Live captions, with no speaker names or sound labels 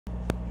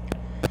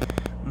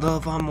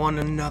Love on one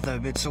another,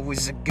 it's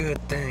always a good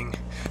thing.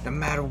 No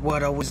matter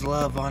what, always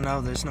love on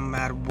others, no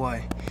matter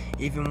what.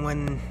 Even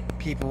when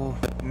people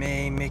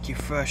may make you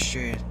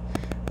frustrated,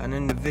 an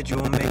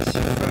individual makes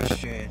you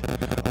frustrated.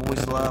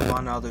 Always love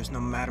on others no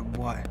matter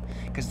what,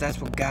 cause that's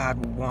what God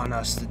would want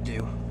us to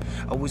do.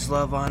 Always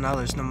love on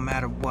others no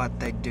matter what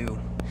they do.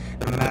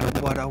 No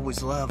matter what,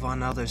 always love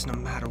on others no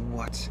matter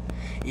what.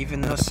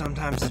 Even though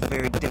sometimes it's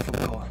very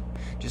difficult,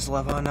 just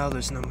love on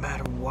others no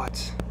matter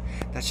what.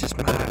 That's just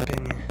my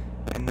opinion,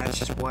 and that's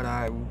just what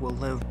I will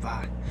live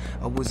by.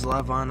 Always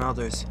love on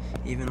others,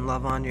 even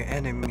love on your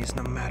enemies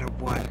no matter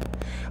what.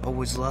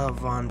 Always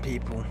love on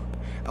people,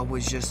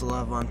 always just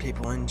love on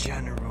people in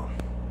general.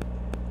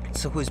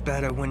 It's always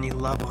better when you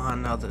love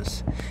on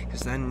others,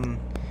 cause then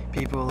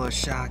people are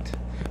shocked.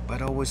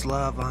 But always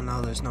love on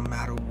others no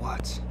matter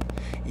what.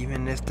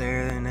 Even if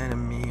they're an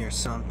enemy or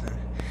something,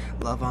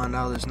 love on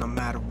others no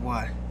matter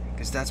what,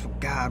 cause that's what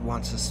God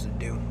wants us to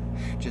do.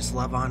 Just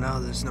love on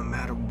others no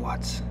matter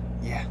what.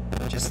 Yeah,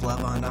 just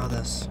love on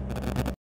others.